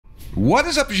What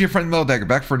is up? It's your friend Meldagger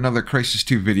back for another Crysis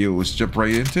 2 video. Let's jump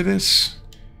right into this.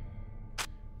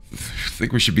 I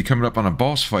think we should be coming up on a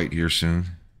boss fight here soon.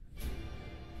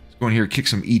 Let's go in here and kick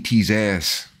some ET's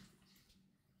ass.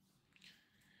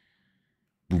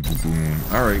 Boom, boom, boom.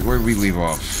 Alright, where did we leave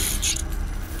off?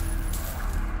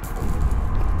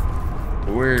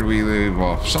 Where did we leave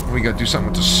off? Something, we gotta do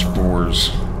something with the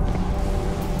spores.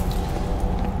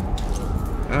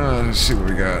 Let's see what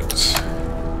we got.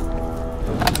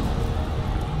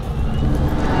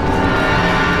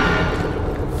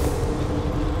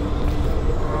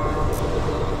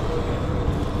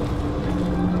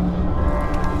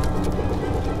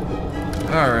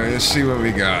 Alright, let's see what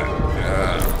we got.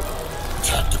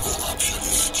 Tactical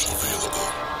options available.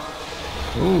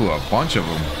 Ooh, a bunch of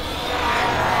them.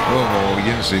 Oh, you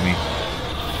didn't see me.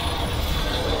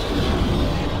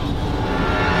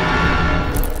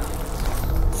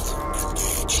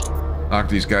 Knock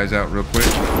these guys out real quick.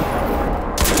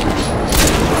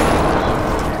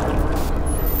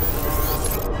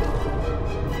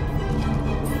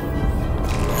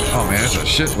 Oh man, that's a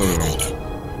shitload of them.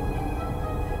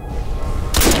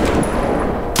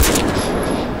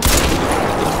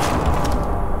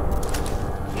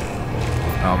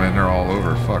 Oh man, they're all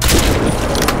over. Fuck.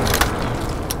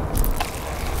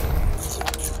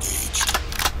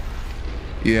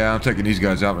 Yeah, I'm taking these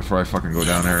guys out before I fucking go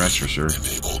down there, that's for sure.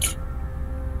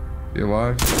 You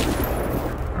alive?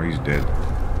 Oh, he's dead.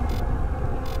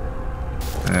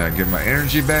 Get my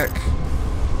energy back.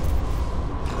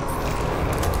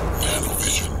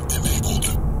 Nanovision enabled.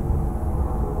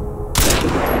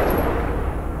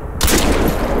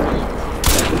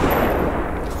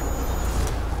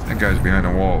 That guy's behind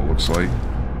the wall, it looks like.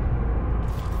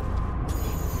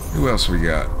 Who else we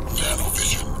got?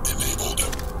 Nanovision enabled.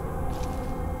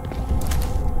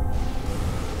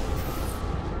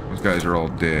 Those guys are all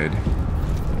dead.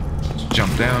 Let's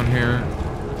jump down here.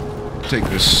 Take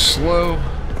this slow.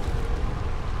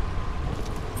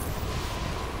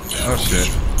 Oh shit.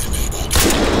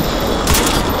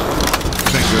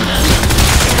 This ain't good.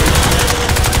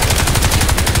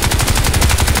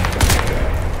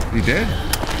 He dead?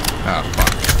 Ah,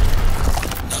 fuck.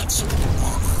 Not so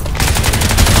armor.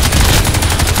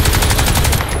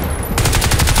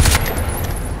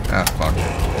 Ah, fuck.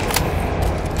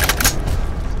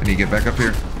 I need to get back up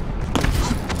here.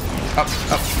 Up,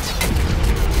 up.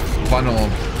 Funnel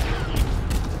him.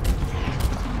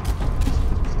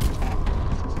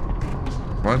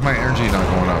 Why is my energy not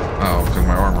going up? Oh, because of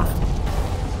my armor.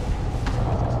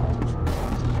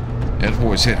 That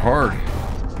boy's hit hard.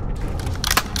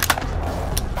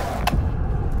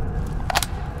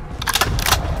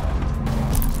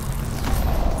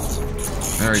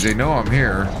 Alright, they know I'm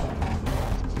here.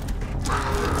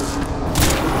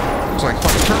 Looks like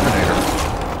fucking Terminator.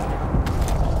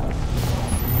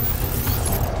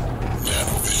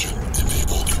 Nanovision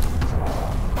enabled.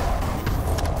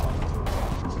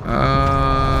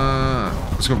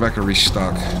 Let's go back and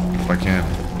restock if I can.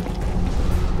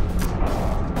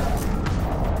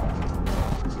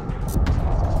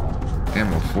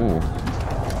 Ammo full.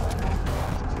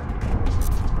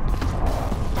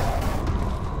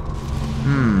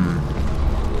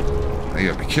 I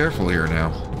gotta be careful here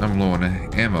now. I'm low on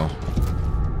ammo.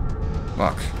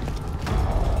 Fuck.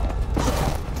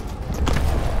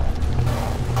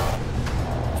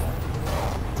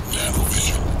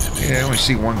 Yeah, I only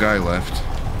see one guy left.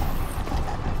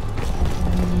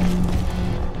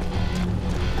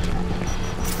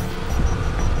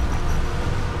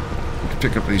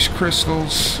 Pick up these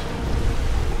crystals.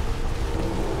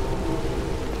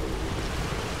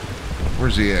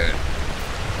 Where's he at?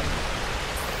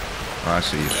 Oh, I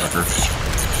see you, fucker.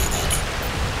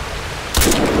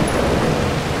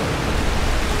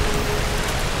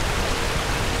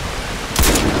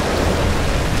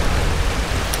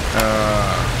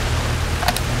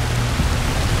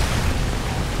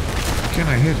 Can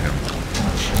I hit him?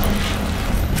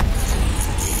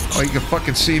 Oh, you can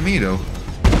fucking see me, though.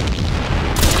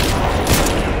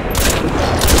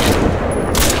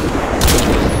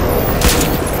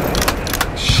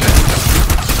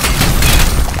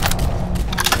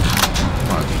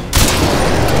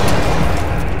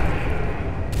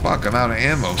 Fuck, I'm out of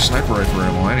ammo. Sniper rifle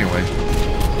ammo anyway.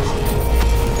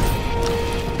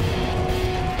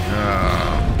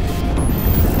 Uh-oh.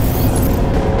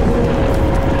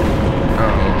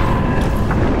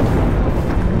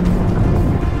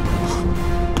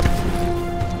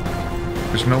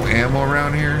 There's no ammo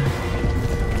around here?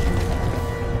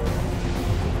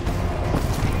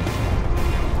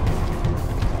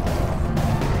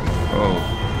 Oh.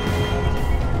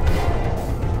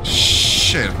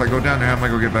 Shit, if I go down there, how am I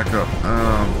gonna get back up?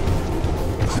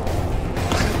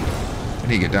 I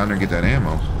need to get down there and get that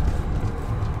ammo.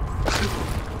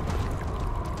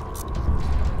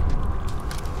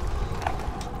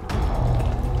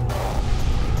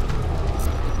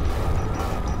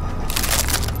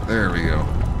 There we go.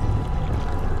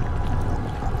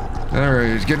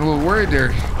 Alright, he's getting a little worried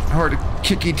there. Hard to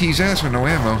kick ET's ass with no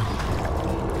ammo.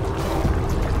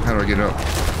 How do I get up?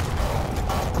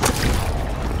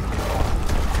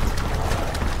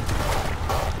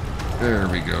 There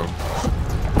we go.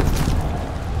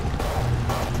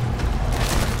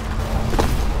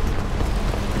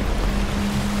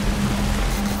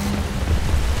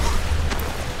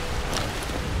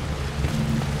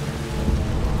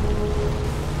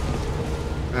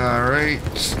 Alright.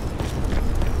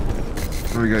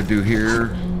 What do we gotta do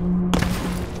here?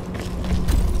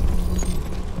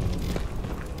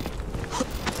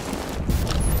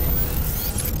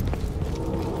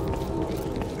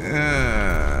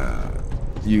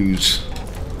 Use.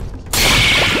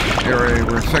 Alright,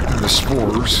 we're affecting the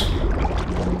spores.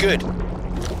 Good.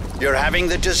 You're having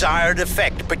the desired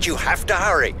effect, but you have to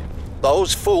hurry.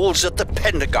 Those fools at the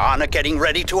Pentagon are getting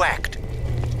ready to act.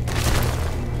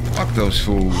 Fuck those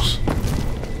fools.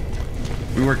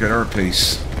 We work at our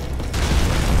pace.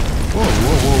 Whoa,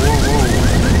 whoa, whoa, whoa, whoa.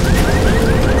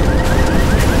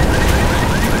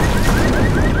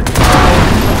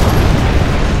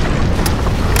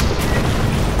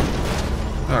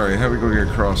 Alright, how do we go get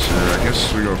across here? I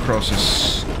guess we go across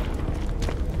this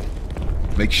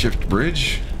makeshift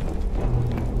bridge.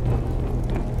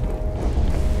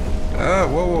 Whoa,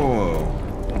 whoa, whoa.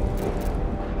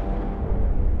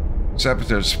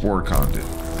 Sabotage spore content.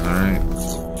 Alright.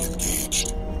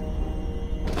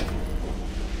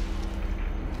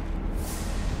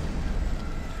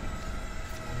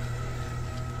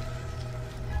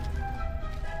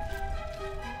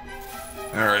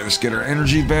 Alright, let's get our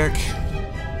energy back.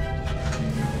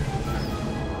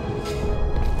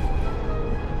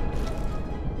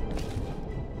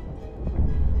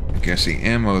 I see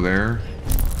ammo there.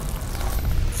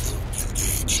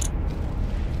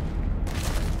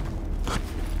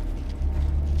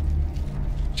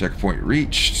 Checkpoint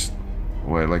reached.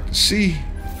 What I'd like to see.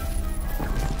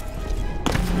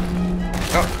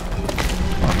 Oh,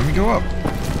 come on, let me go up.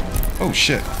 Oh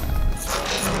shit.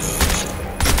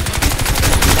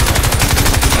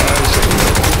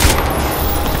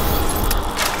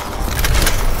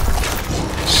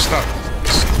 Stop.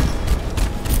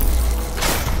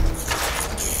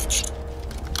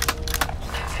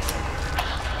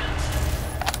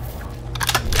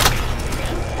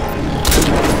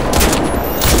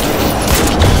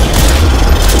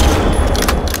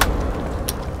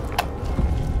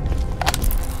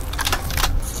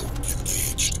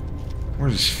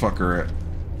 Where's this fucker at?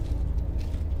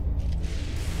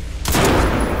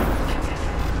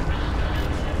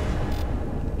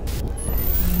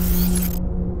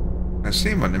 I see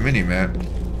him on the mini-map.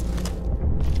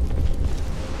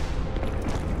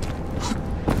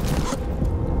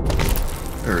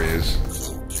 There he is.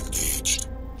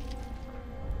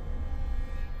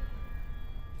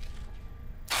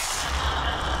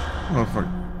 Motherfucker.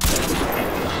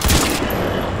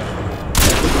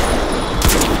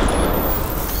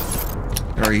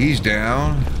 Alright, he's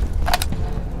down.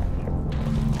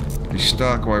 He's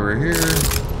stuck while we're here.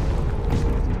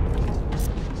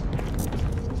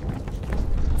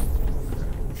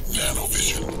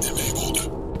 Nanovision enabled.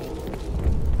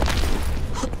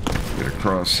 Get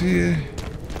across here.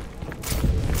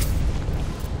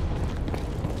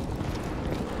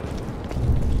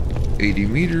 $80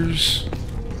 meters.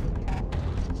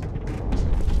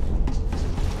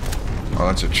 Oh,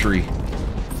 that's a tree.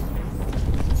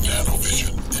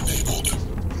 Nanovision enabled.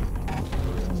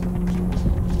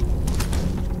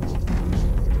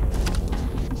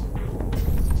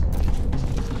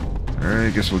 Alright, I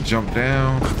guess we'll jump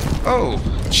down. Oh,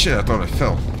 shit, I thought I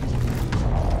fell.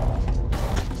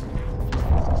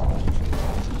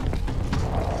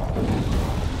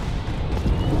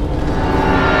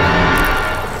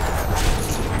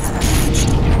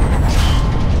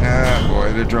 Ah,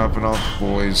 boy, they're dropping off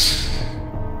boys.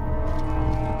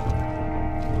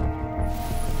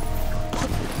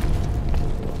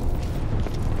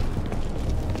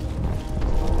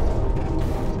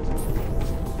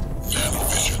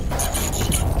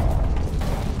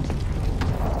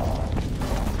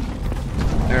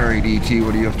 Alright, ET,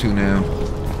 what are you up to now?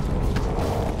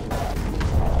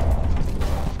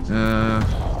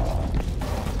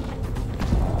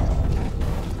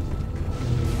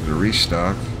 The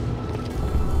restock.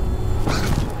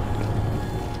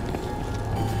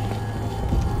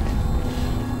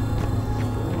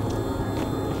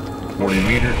 $40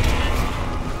 meters.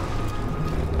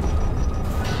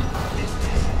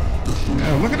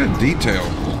 Yeah, look at the detail.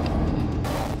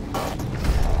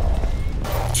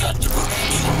 Tactical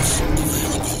actions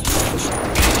available.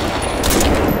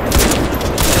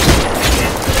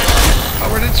 Oh,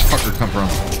 where did this fucker come from?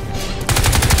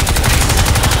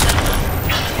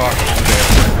 Fuck, I'm dead.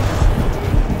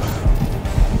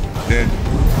 Dead.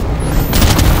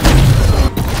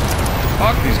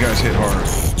 Fuck, these guys hit hard.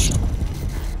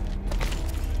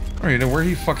 I don't even know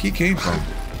where fuck he came from.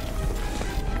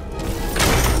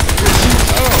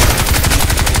 Oh.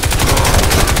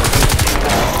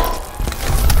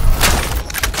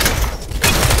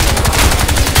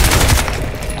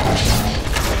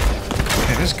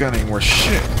 Man, this gun ain't worth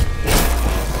shit.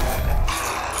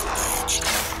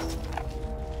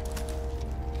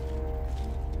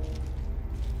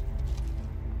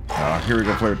 Here we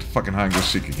go, play with the fucking hide and go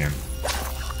seek again.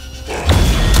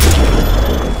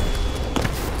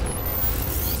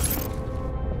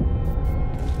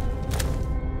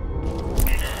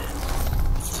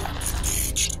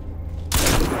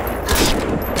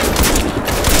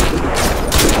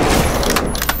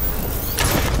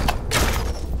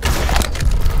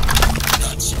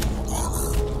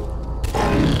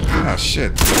 Ah,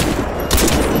 shit.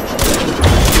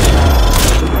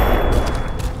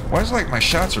 Why is it like my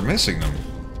shots are missing them?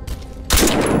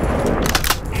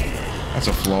 That's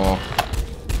a flaw.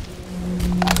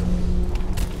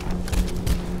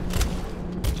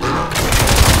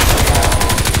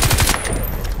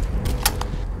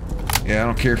 Yeah, I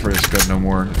don't care for this gun no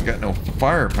more. I got no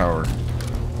firepower.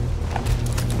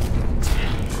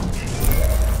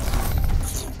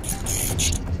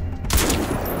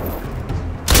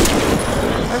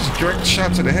 That's a direct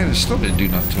shot to the head. It still didn't do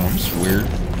nothing to him. It's weird.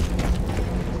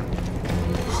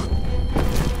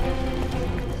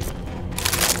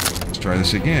 Try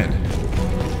this again.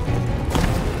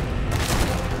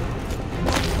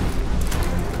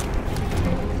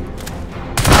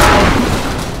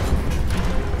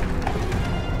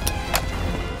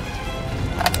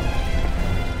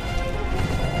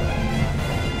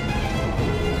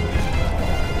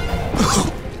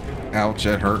 Ouch,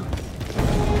 that hurt.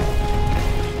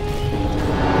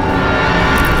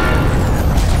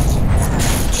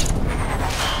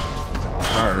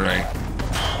 All right.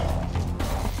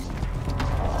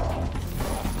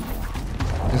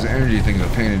 This energy thing is a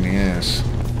pain in the ass.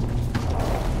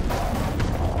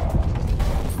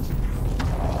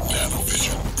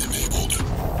 Nanovision enabled.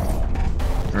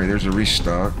 Alright, there's a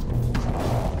restock.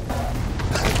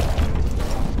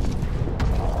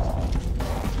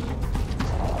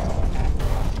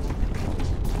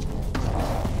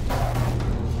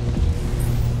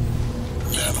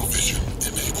 Nanovision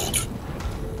enabled.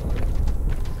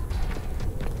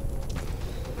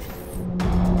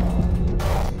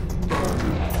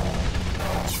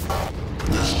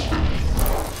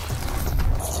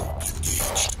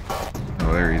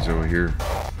 Oh, there he's over here.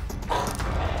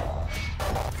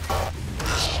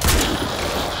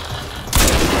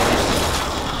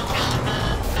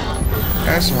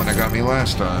 That's the one that got me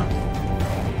last time.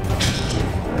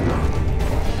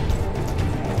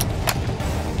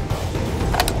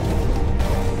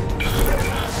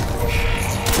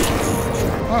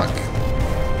 Fuck.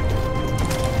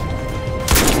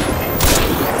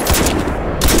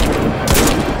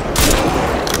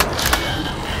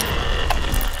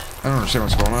 I don't understand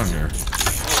what's going on here.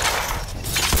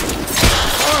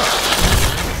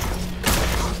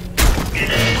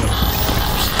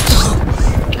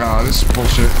 Oh, this is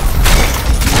bullshit.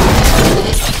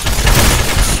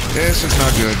 This is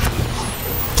not good.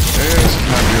 This is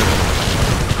not good.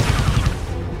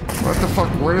 What the fuck?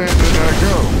 Where did I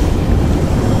go?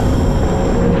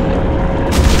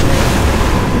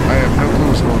 I have no clue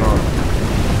what's going on.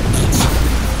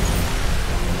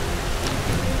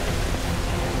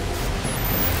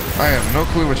 I have no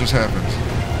clue what just happened.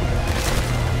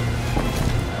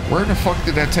 Where the fuck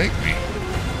did that take me?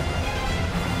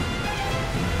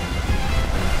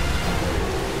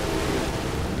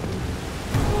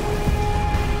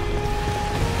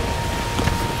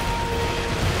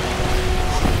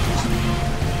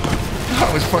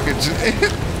 I was fucking...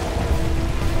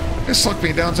 It sucked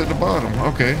me down to the bottom.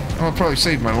 Okay. Well, it probably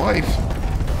saved my life.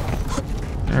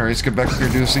 Alright, let's get back up here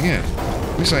and do this again.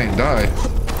 At least I ain't die.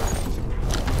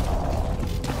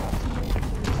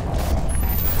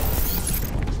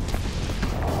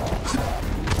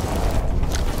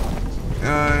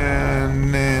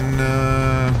 And then...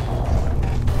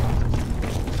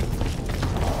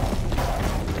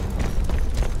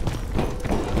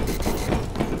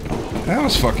 That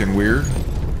was fucking weird.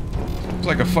 It was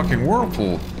like a fucking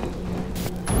whirlpool.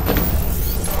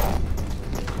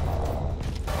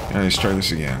 Alright, let's try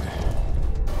this again.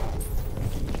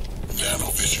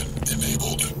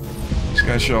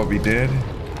 guys should all be dead.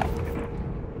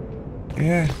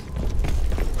 Yeah.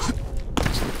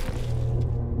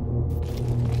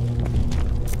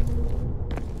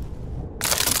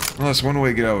 Well, that's one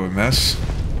way to get out of a mess.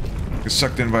 Get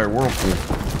sucked in by a whirlpool.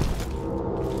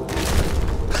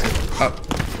 Up.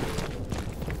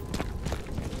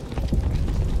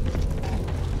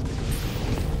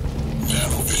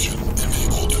 Nanovision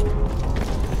enabled.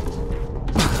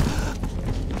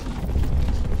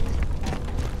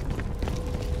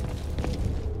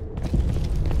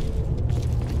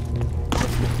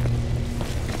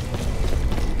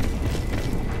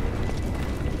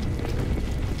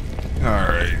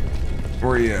 Alright.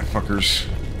 Where you at, fuckers?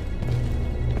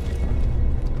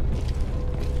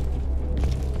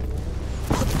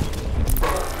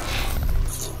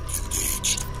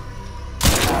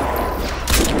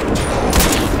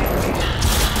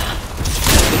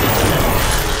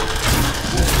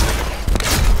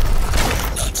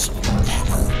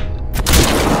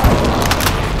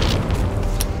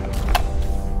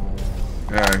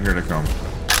 Yeah, here they come.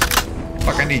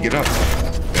 Fuck, I need to get up.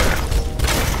 Yeah.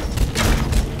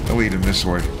 I'll lead him this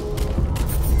way.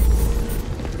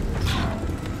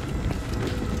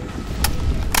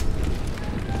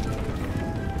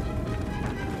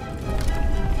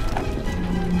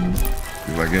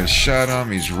 If I get a shot on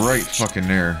him, he's right fucking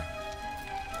there.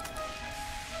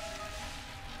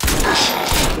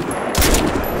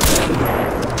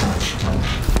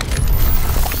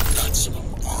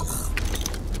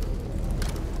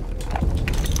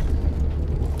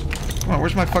 Come on,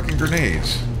 where's my fucking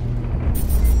grenades?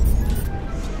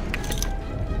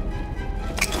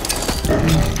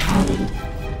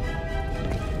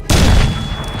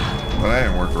 Well, that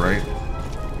didn't work right.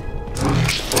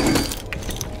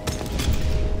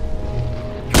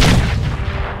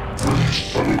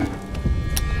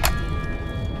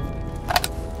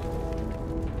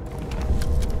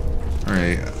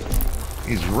 Alright.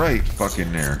 He's right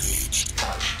fucking there.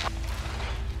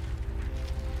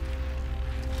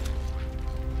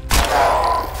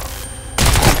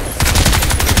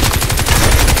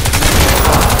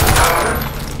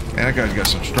 And that guy's got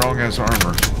some strong ass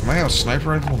armor. Am I out a sniper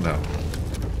rifle? No.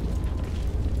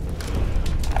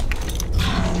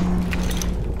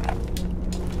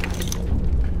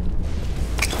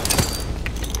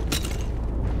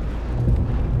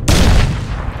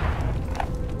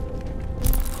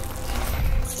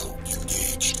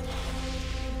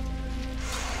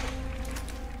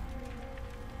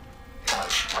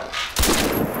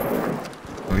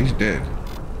 Oh, he's dead.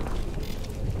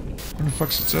 Where the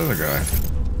fuck's this other guy?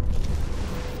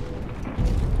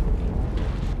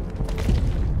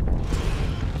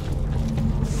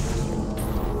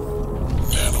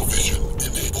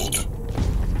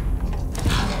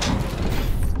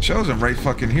 Shows him right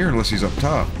fucking here unless he's up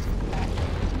top.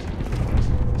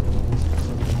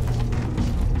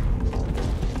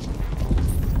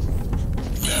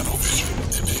 Nanovision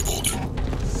enabled.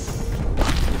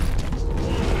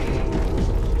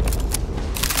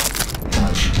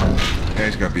 Yeah,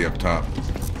 he's gotta be up top.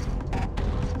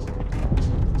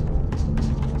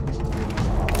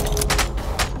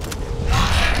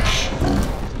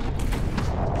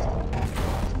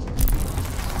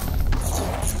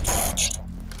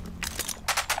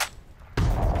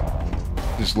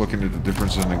 Just looking at the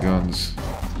difference in the guns.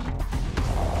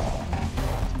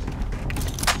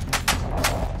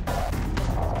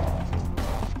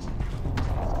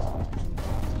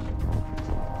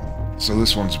 So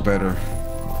this one's better.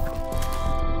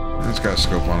 It's got a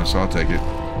scope on it, so I'll take it.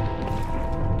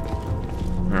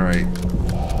 Alright.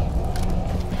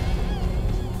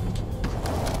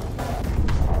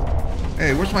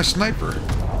 Hey, where's my sniper?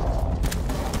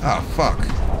 Ah, fuck.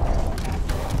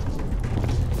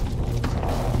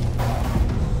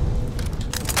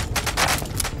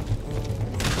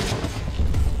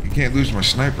 You can't lose my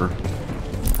sniper.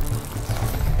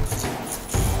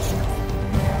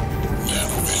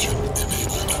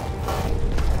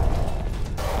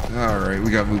 Alright,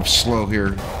 we gotta move slow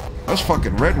here. Those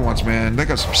fucking red ones, man, they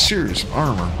got some serious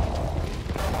armor.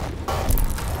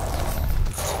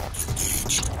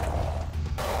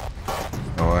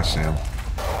 Oh, I see him.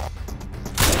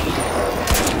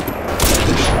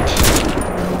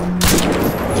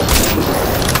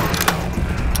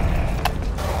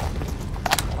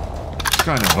 It's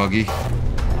kind of buggy.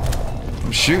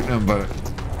 I'm shooting him, but...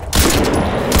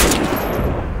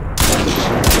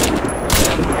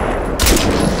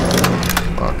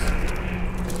 Fuck.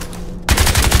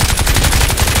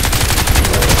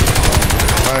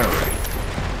 Alright.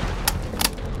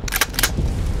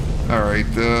 Alright,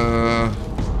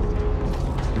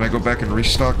 can I go back and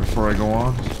restock before I go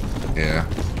on? Yeah.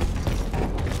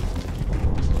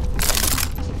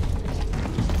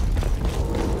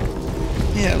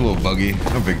 Yeah, a little buggy.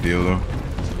 No big deal, though.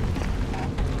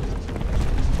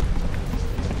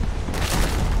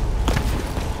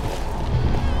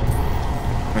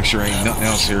 Make sure ain't nothing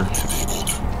else here.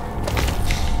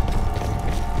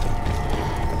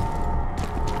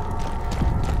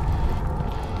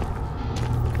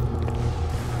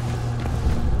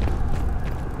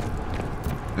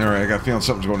 Alright, I got a feeling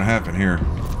something's going to happen here.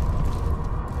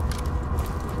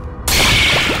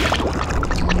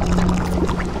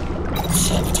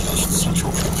 Sabotage the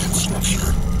central command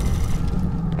structure.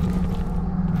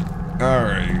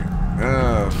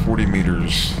 Alright, 40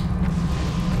 meters.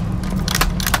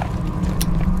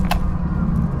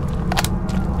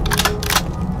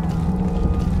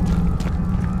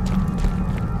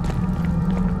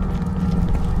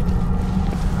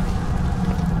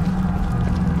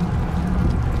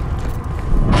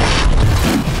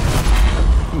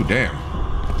 Ooh, damn.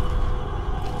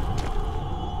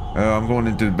 I'm going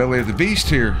into the belly of the beast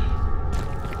here.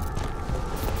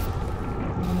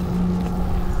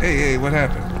 Hey, what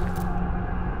happened?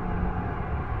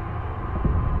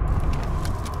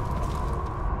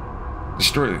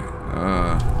 Destroy it.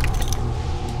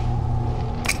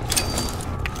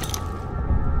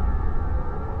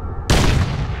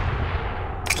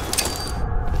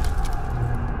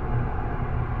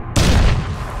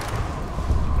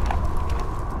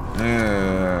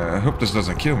 I hope this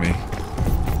doesn't kill me.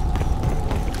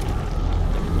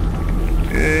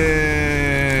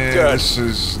 Good. This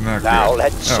is not Now good.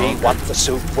 let's see what the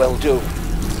suit will do.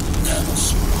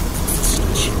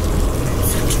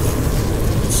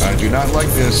 I do not like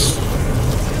this.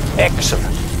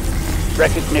 Excellent.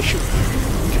 Recognition,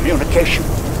 communication,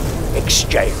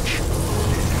 exchange.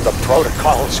 The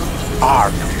protocols are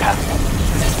compatible.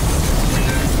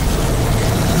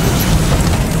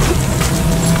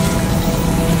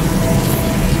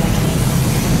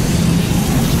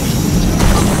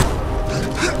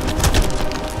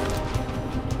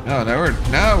 Oh,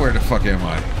 now where the fuck am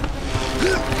I? Am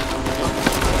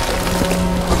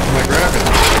I grabbing?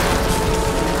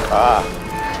 Ah,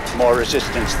 more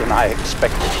resistance than I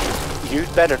expected.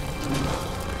 You'd better.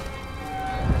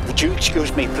 Would you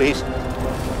excuse me, please?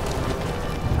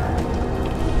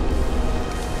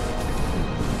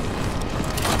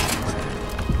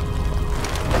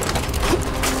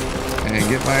 And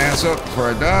get my ass up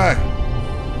before I die.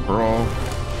 Crawl.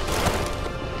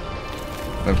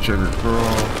 Left trigger,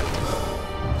 crawl.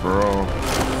 Crawl.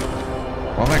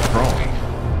 Why am I crawling?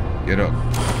 Get up.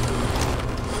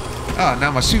 Ah, now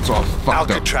my suit's all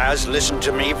fucked up. Alcatraz, listen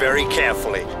to me very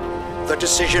carefully. The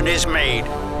decision is made.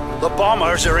 The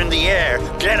bombers are in the air.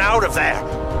 Get out of there.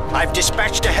 I've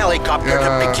dispatched a helicopter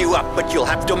to pick you up, but you'll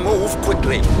have to move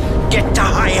quickly. Get to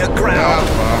higher ground.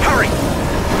 Hurry!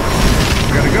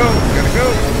 Gotta go.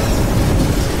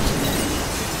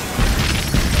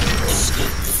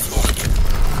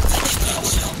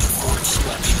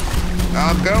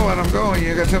 I'm going.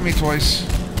 You gotta tell me twice.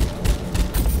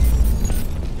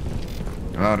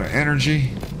 A lot of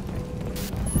energy.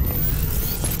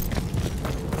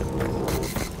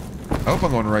 I hope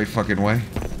I'm going the right fucking way.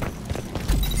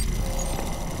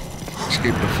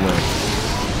 Escape the flood.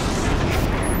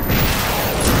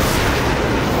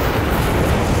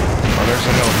 Oh, there's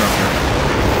a helicopter.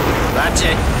 That's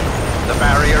it. The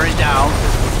barrier is down.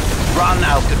 Run,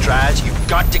 Alcatraz. You've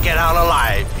got to get out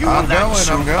alive. You and that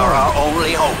suit are our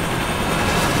only hope.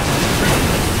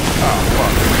 Oh,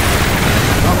 fuck.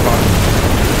 I'm fucked.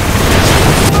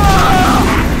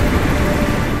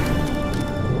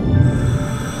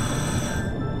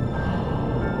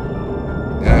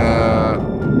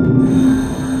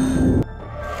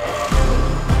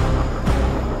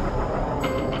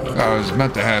 Oh, it was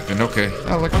meant to happen. Okay.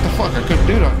 Oh, like, what the fuck? I couldn't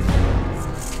do that.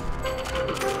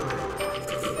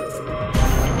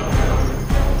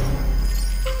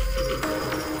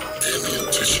 Alien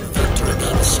tissue vector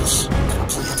analysis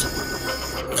complete.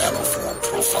 Nanoform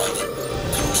profiling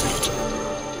complete.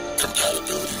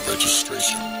 Compatibility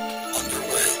registration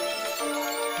underway.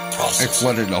 Process. It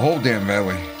flooded the whole damn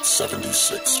valley.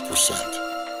 76%.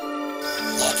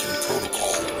 Locking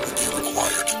protocol will be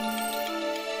required.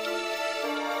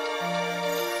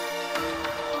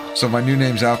 So my new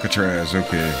name's Alcatraz.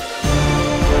 Okay.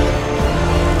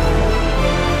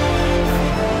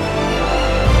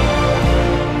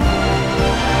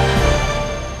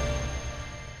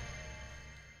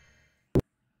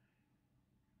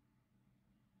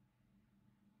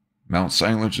 Mount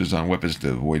silencers on weapons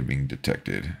to avoid being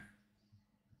detected.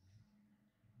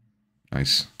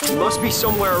 Nice. He must be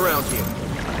somewhere around here.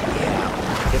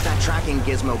 Yeah, if that tracking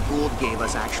gizmo Gould gave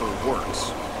us actually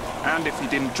works. And if he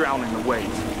didn't drown in the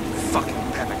wave. Fucking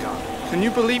Pentagon. Can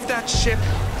you believe that shit?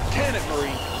 Can it,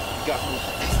 Marine? You got me.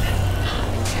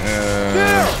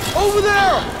 There! Over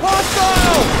there!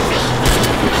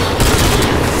 Hostile!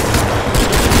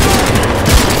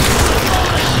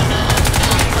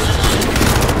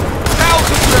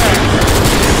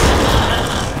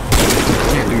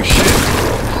 Can't do shit.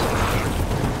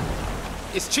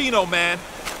 It's Chino, man.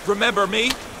 Remember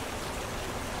me?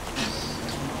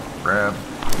 Grab.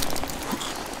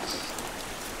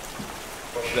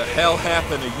 The hell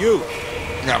happened to you?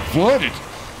 Got flooded.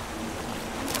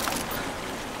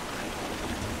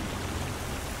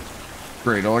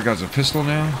 Great, all I got is a pistol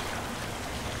now.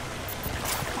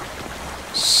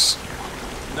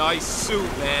 Nice suit,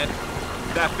 man.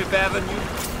 That Fifth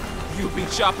Avenue? You've been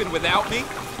shopping without me?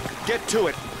 Get to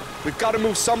it. We've got to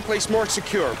move someplace more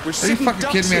secure. We're Are you sitting fucking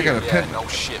ducks kidding me? I here. got a pet. no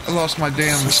shit. I lost my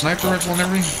damn sniper rifle and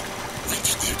everything.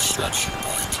 Reach the extraction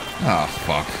point. Ah,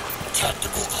 fuck.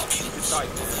 Tactical options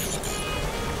available.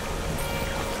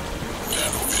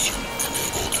 Nanovision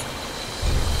enabled.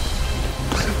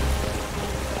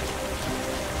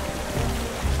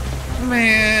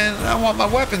 Man, I want my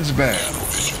weapons back.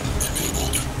 Nanovision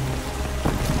enabled.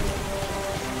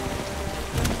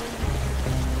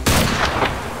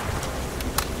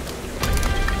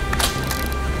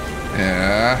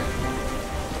 Yeah.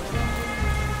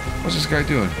 What's this guy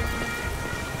doing?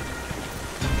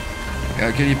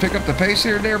 Yeah, can you pick up the pace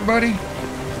here, there, buddy?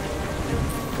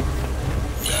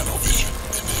 Nanovision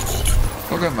enabled.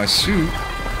 Still got my suit.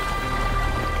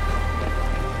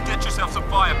 Get yourself some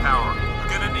firepower. You're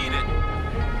gonna need it.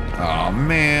 Oh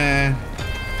man.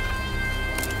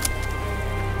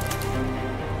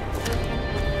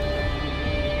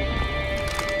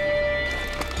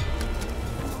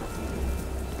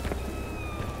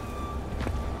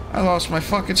 I lost my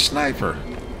fucking sniper.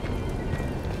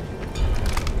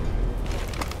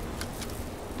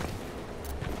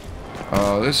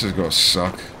 Oh, this is gonna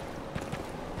suck.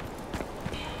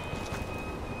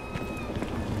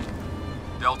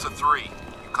 Delta 3, you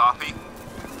copy?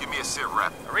 Give me a sit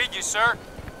rep. I read you, sir.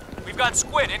 We've got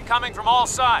squid incoming from all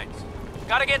sides.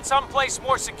 Gotta get someplace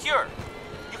more secure.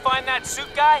 You find that suit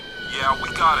guy? Yeah, we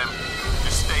got him.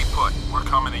 Just stay put. We're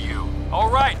coming to you. All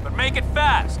right, but make it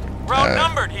fast. We're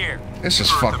outnumbered here. This is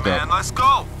Bertha, fucked man, up. let's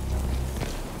go.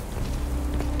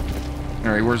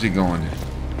 Alright, where's he going?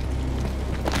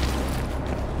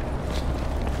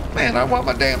 Man, I want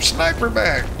my damn sniper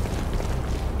back.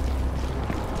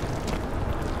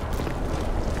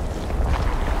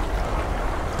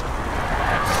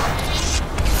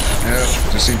 Yep,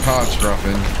 just seen pods drop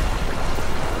in.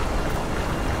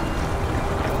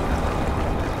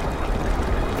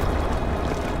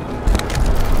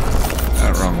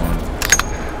 That wrong one.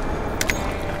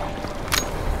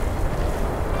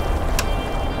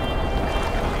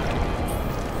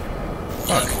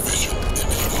 Fuck. Nanovision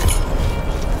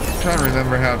enabled. I'm trying to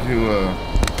remember how to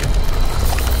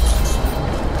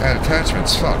add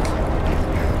attachments. Fuck.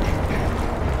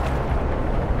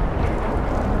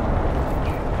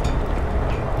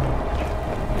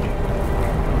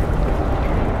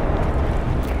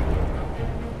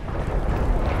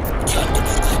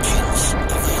 Tactical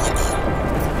options available.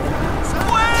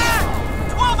 Squid!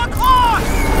 12 o'clock!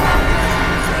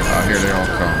 Ah, here they all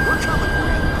come.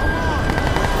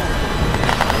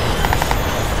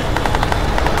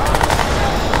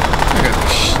 Look at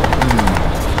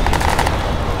this.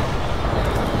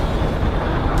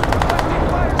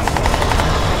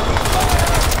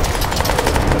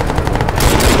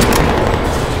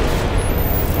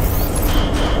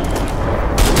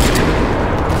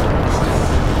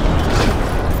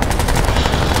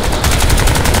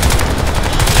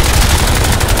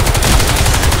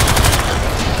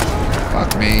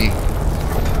 Fuck me.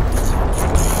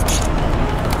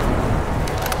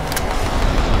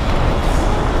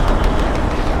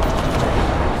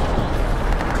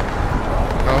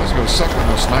 Oh, this is gonna suck with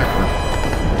no sniper.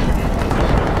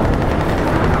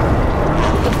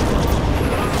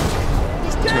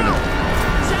 He's It's down!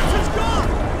 gonna- Ceph is gone!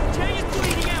 Chang is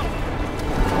bleeding out!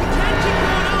 We can't keep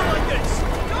going on like this!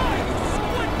 Die, you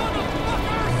squid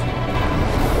motherfuckers!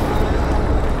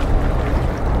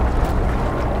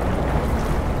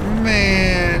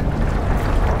 Man.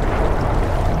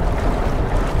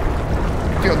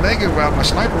 I feel negative about my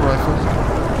sniper rifle.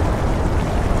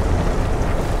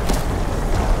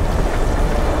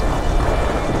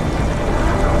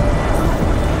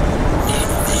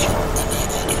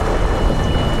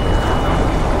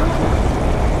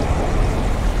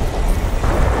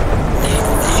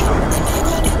 Nanovision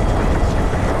enabled.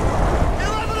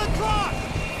 11 o'clock!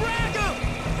 Frag him!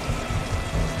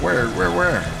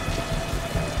 Where?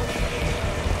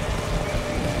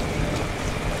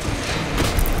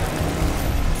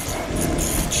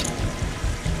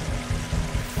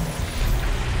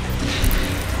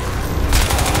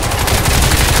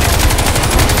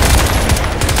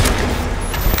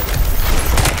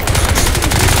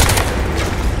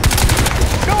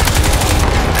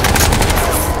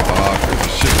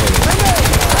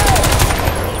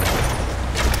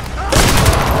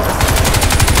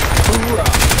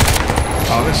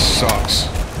 sucks.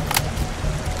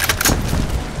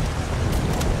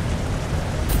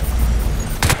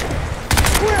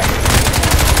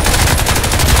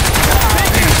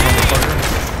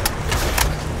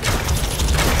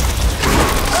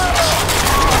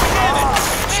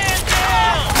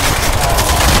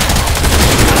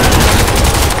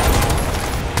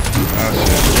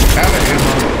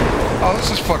 Oh,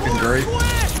 this is fucking great.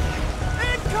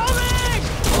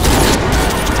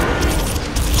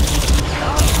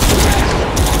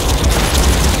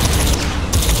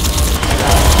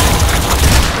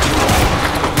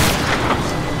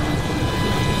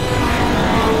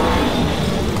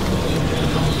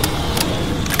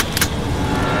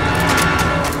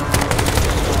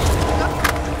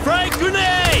 Frag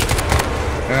grenade!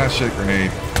 Ah, shit,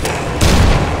 grenade.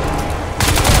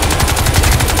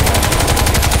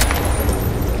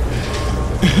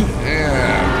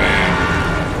 Yeah, man.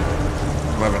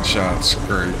 11 shots.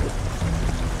 Great.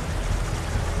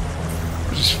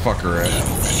 Where's this fucker at?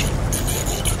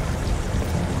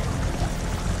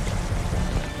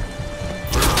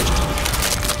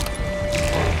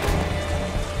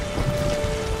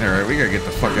 Alright, we gotta get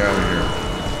the fuck out of here.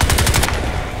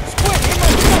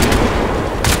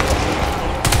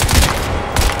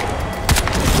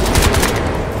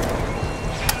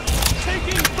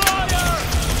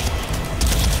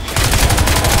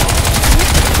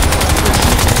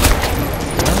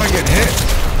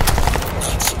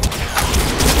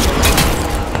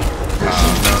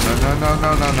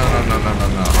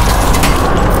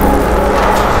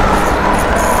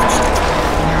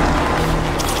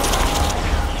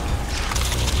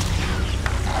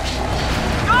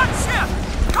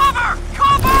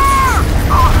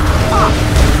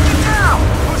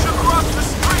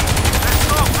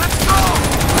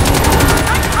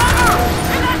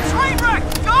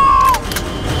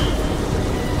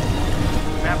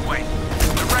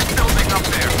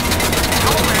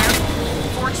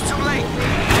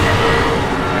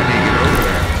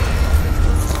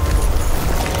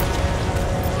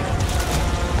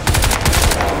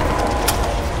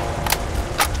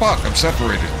 Fuck, I'm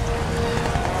separated.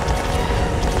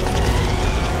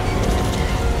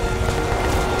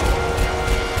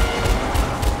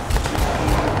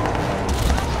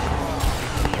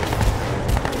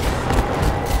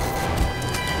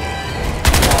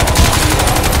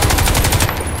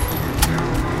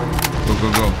 Go, go,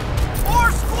 go.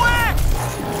 More squid!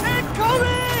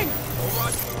 Incoming!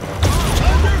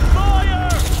 Under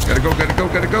fire! Gotta go, gotta go,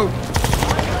 gotta go.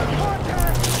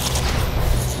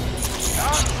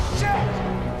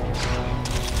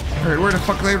 Alright, where the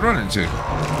fuck are they running to? You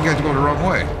guys go the wrong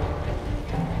way.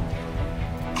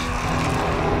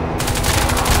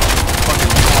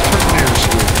 Fucking Terminator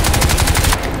squid.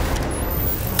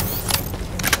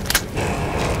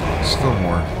 Still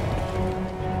more.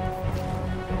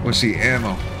 What's the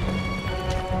ammo?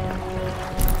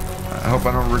 I hope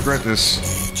I don't regret this.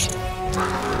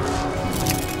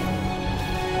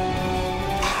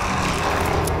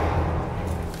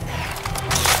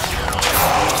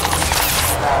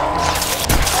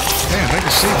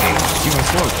 See me, you can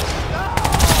float.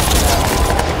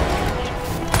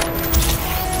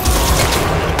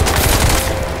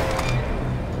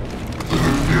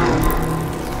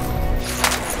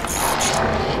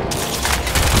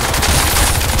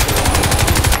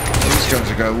 These guns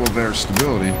have got a little better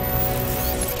stability.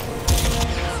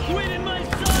 Squid in my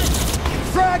sight!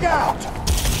 Frag out!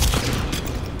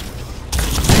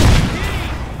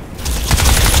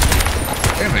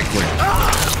 Damn, they quick.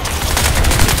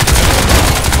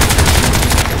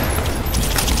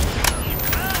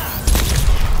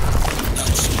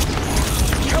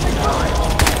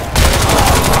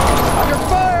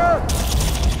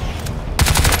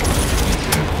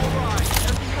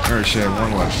 Alright, shit,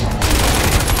 one left.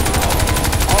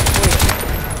 All clear.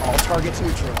 All targets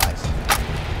neutralized.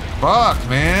 Fuck,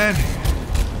 man.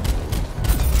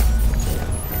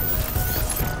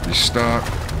 Restock.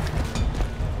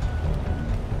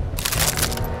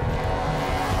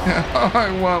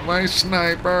 I want my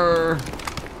sniper.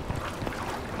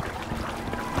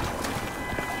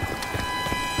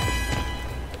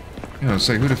 You know,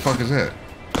 say, who the fuck is that?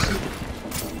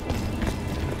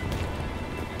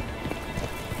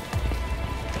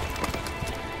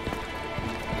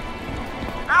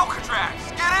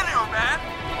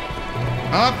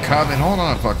 I'm coming. Hold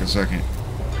on a fucking second.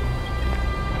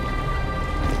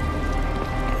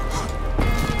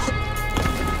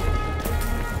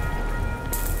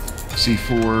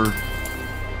 C4.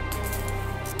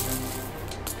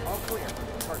 All clear.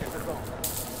 Targets are gone.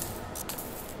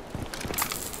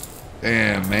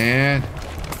 Damn, man.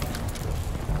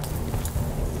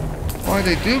 Why'd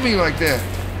they do me like that?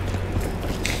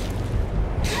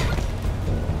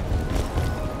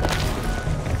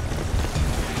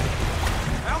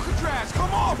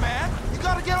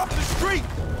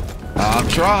 I'm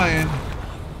trying.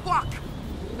 Fuck!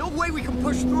 No way we can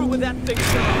push through with that thing.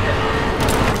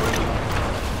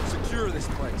 Secure this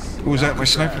place. Who was that, my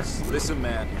sniper? Listen,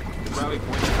 man. The rally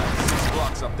point is about 6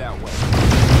 blocks up that way.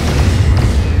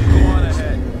 Go on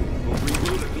ahead. We'll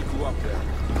reload and meet you up there.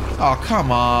 Oh,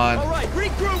 come on. All right,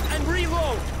 regroup and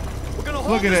reload. We're gonna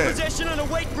hold Look at this it. position and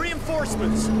await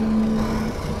reinforcements.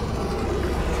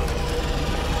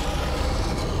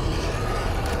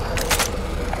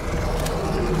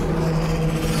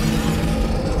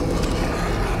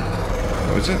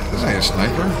 Oh, is that a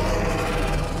sniper?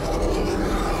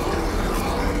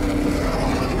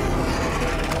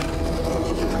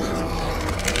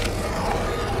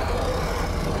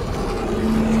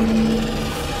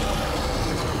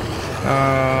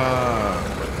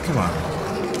 Come on.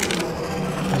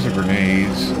 Those are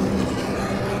grenades.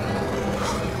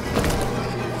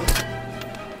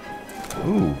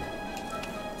 Ooh.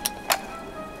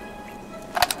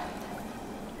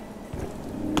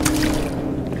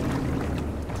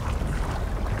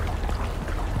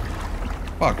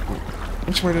 Fuck.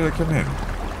 Which way did I come in?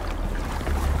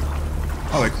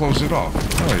 Oh, they closed it off.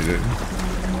 No, they didn't.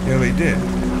 Yeah, they did.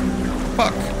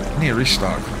 Fuck. I need a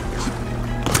restock.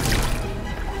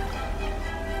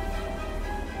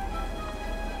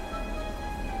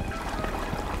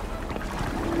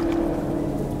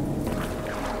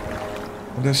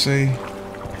 What did I say?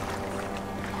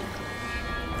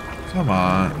 Come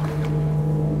on.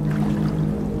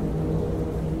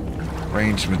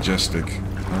 Range majestic.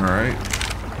 Alright.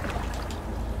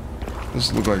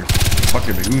 This looks like a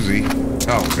fucking Uzi.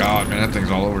 Oh god, man, that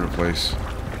thing's all over the place.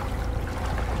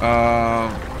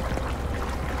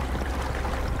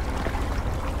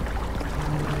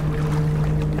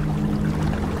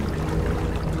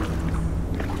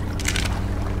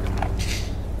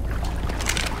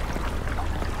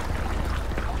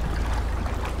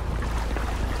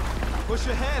 Push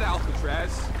ahead,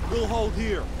 Alcatraz. We'll hold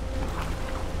here.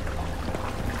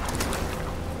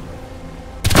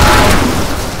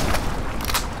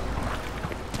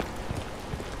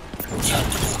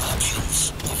 Tactical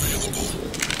options available.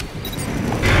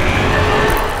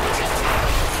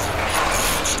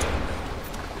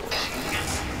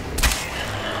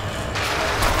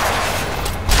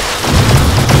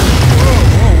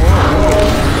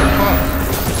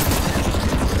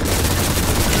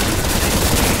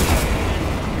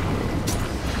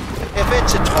 If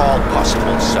it's at all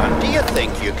possible, son, do you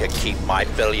think you could keep my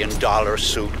billion-dollar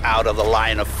suit out of the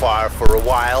line of fire for a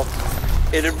while?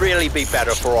 It'd really be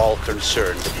better for all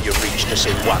concerned if you reached us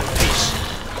in one piece.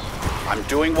 I'm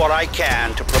doing what I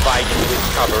can to provide you with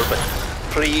cover, but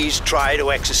please try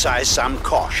to exercise some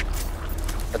caution.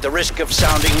 At the risk of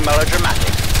sounding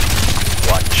melodramatic,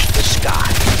 watch the sky.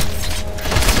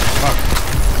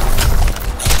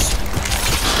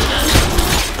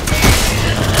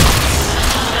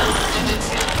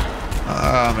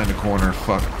 I'm in the corner.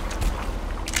 Fuck.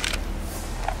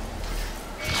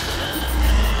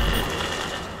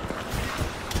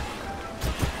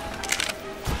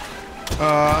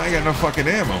 I ain't got no fucking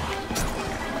ammo.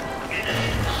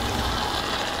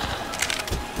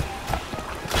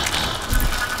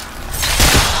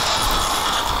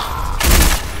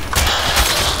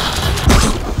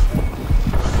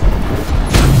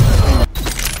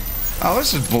 Oh,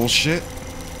 this is bullshit.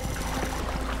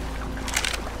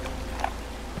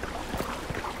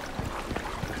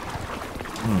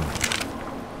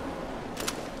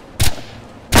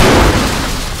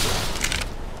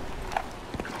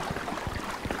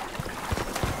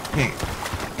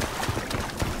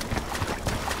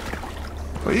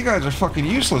 Well, you guys are fucking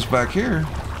useless back here.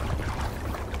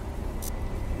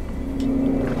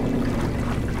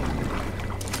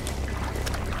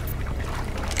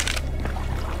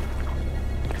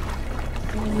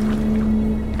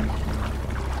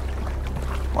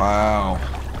 Wow.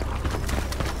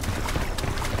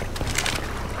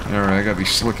 Alright, I gotta be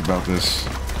slick about this.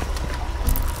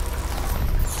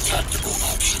 Tactical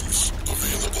options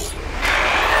available.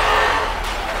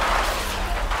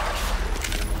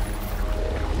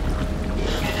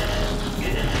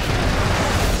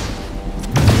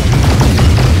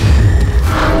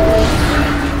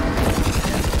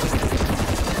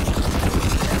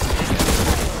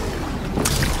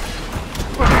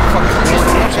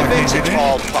 If it's at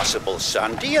all possible,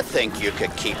 son, do you think you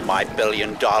could keep my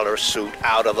billion-dollar suit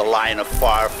out of the line of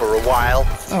fire for a while?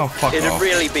 Oh, fuck It'd off.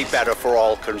 really be better for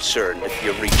all concerned if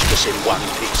you reached us in one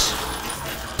piece.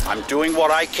 I'm doing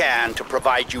what I can to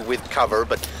provide you with cover,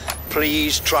 but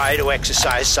please try to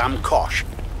exercise some caution.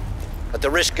 At the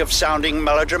risk of sounding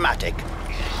melodramatic,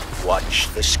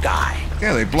 watch the sky.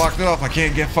 Yeah, they blocked it off. I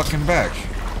can't get fucking back.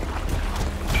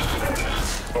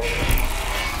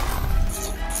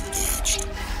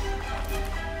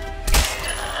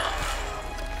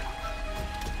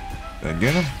 Did I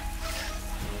get him?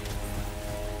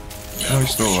 Oh, he's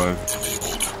still alive.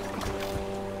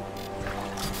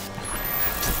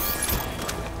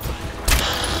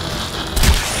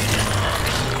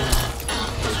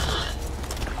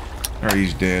 Alright,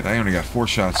 he's dead. I only got 4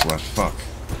 shots left. Fuck.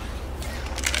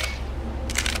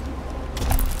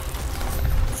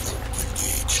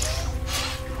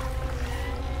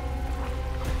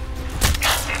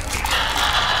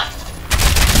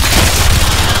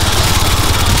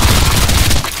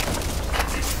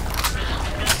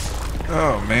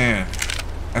 Oh man,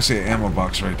 I see an ammo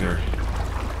box right there.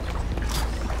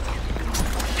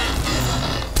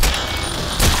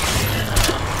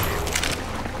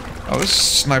 Oh, this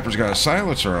sniper's got a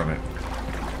silencer on it.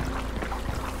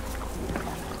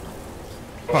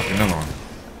 Fuck, another one.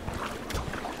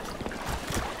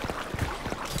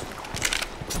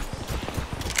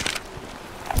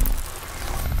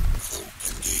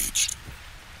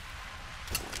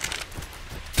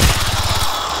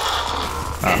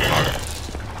 Ah, fuck.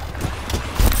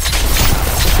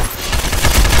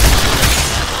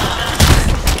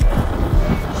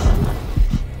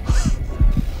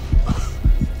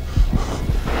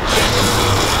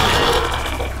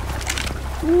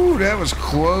 Ooh, that was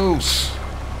close.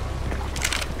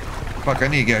 Fuck, I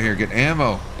need to get out here and get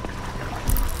ammo.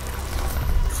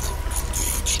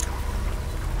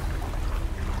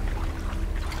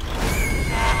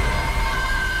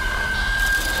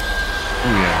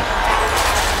 Oh yeah.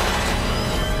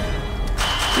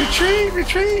 Retreat,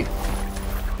 retreat.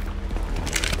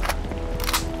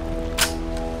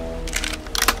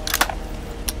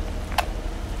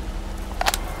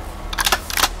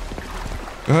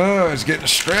 Oh, it's getting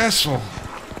stressful.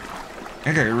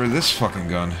 I gotta get rid of this fucking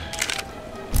gun.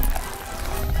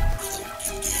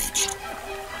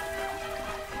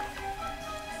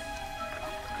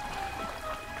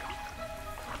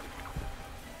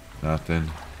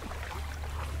 Nothing.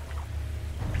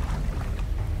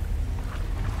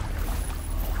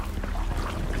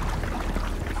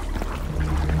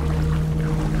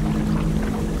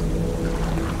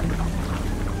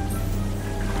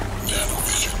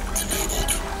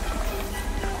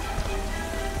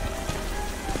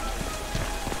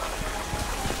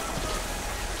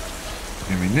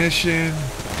 Ammunition.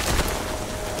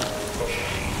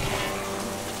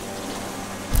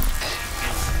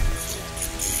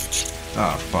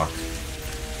 Ah, fuck.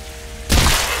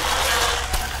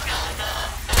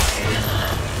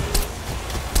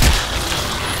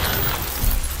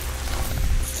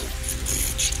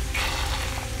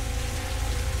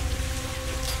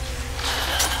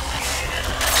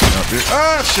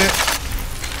 Ah, shit.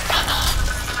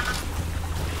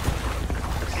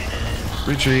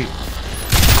 Retreat.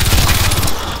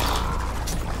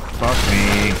 Fuck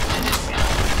me.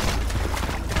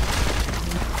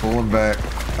 Pulling back.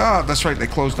 Ah, that's right. They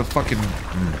closed the fucking...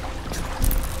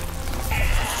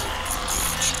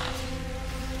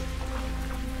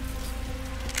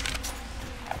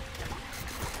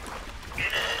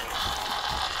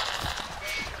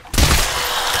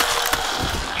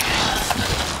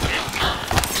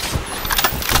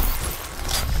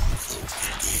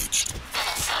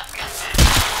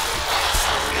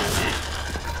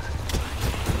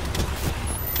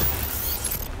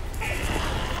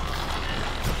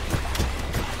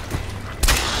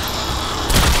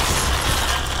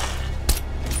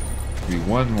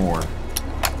 One more.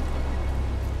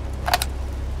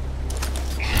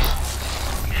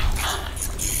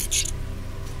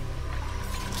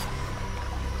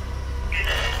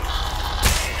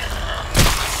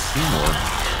 Two more.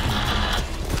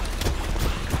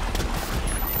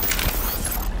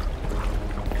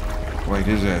 Light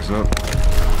his ass up.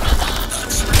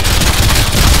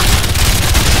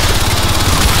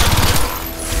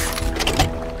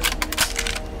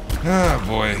 Ah,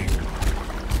 boy.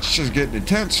 It's just getting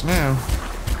intense now.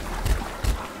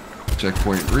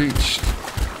 Checkpoint reached.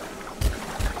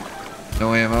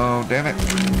 No ammo, damn it.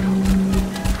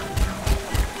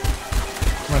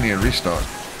 I need a restock.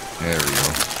 There we go.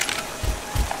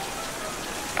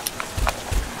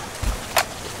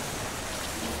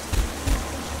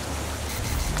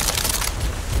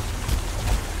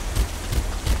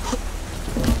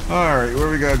 Alright, where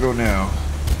we gotta go now?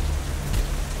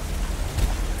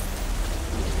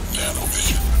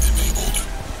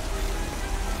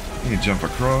 You can jump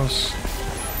across.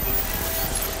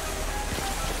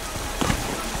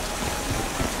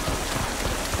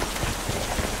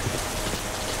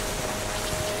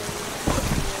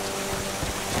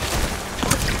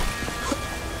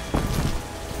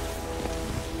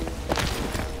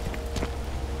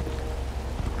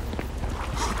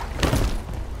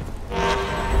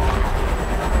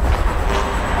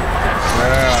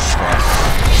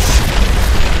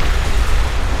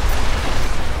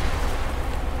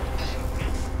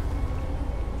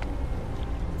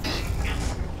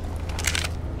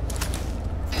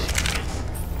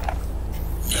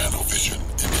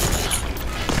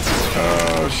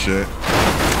 shit.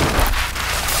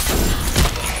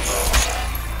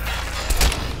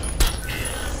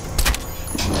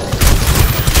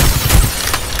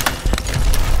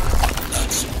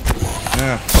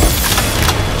 Yeah, fuck.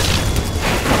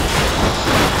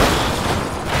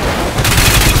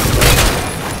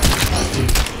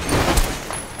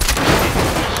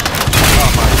 Oh,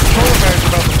 my controller battery's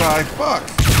about to die. Fuck.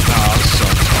 Nah, this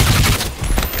sucks.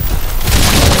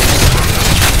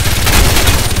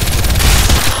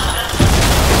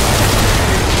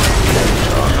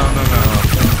 Oh, no.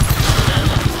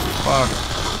 Fuck.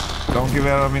 Don't give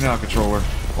out on me now, controller.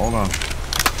 Hold on.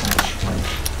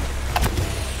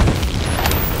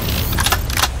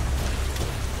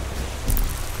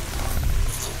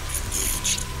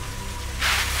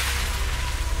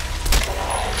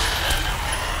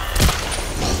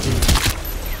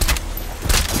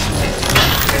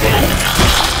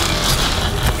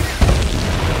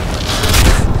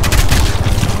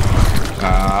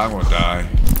 I'm gonna die.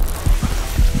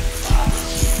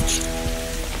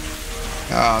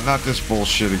 Oh, not this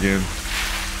bullshit again.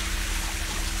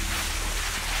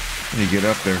 Let me get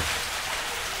up there.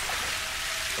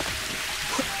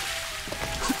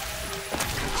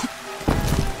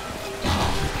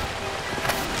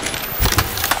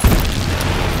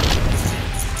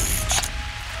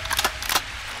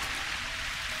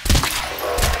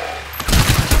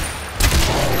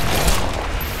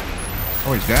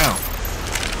 Oh, he's down.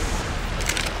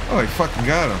 Oh, he fucking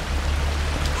got him.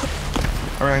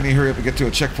 Alright, I need to hurry up and get to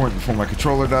a checkpoint before my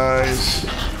controller dies.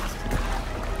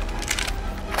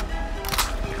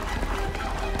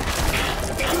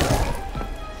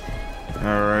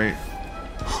 Alright.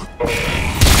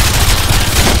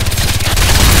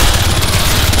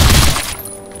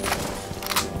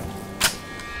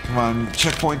 Come on,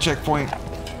 checkpoint, checkpoint.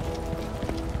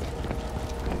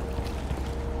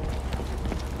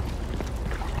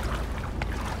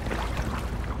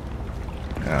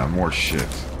 Yeah, more shit.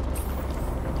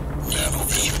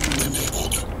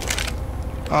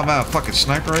 Oh, I'm out of fucking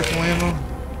sniper rifle ammo?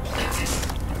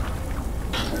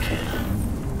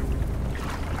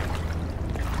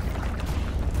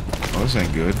 Oh, this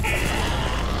ain't good.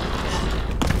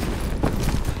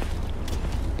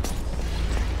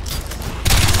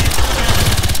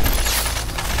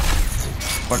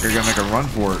 Fuck, I gotta make a run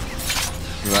for it.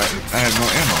 'Cause I have no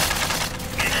ammo.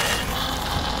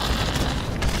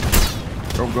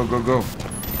 Go, go, go, go.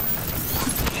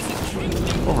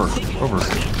 Over.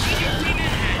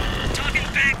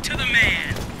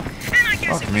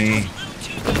 Fuck me.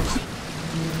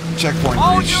 Checkpoint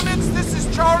All reached. units, this is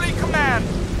Charlie Command.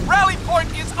 Rally point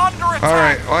is under attack.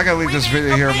 Alright, well I gotta leave this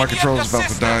video here. My controller's about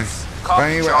to die. But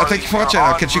anyway, I'll take you for watching.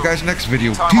 I'll catch you guys next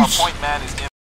video. Peace.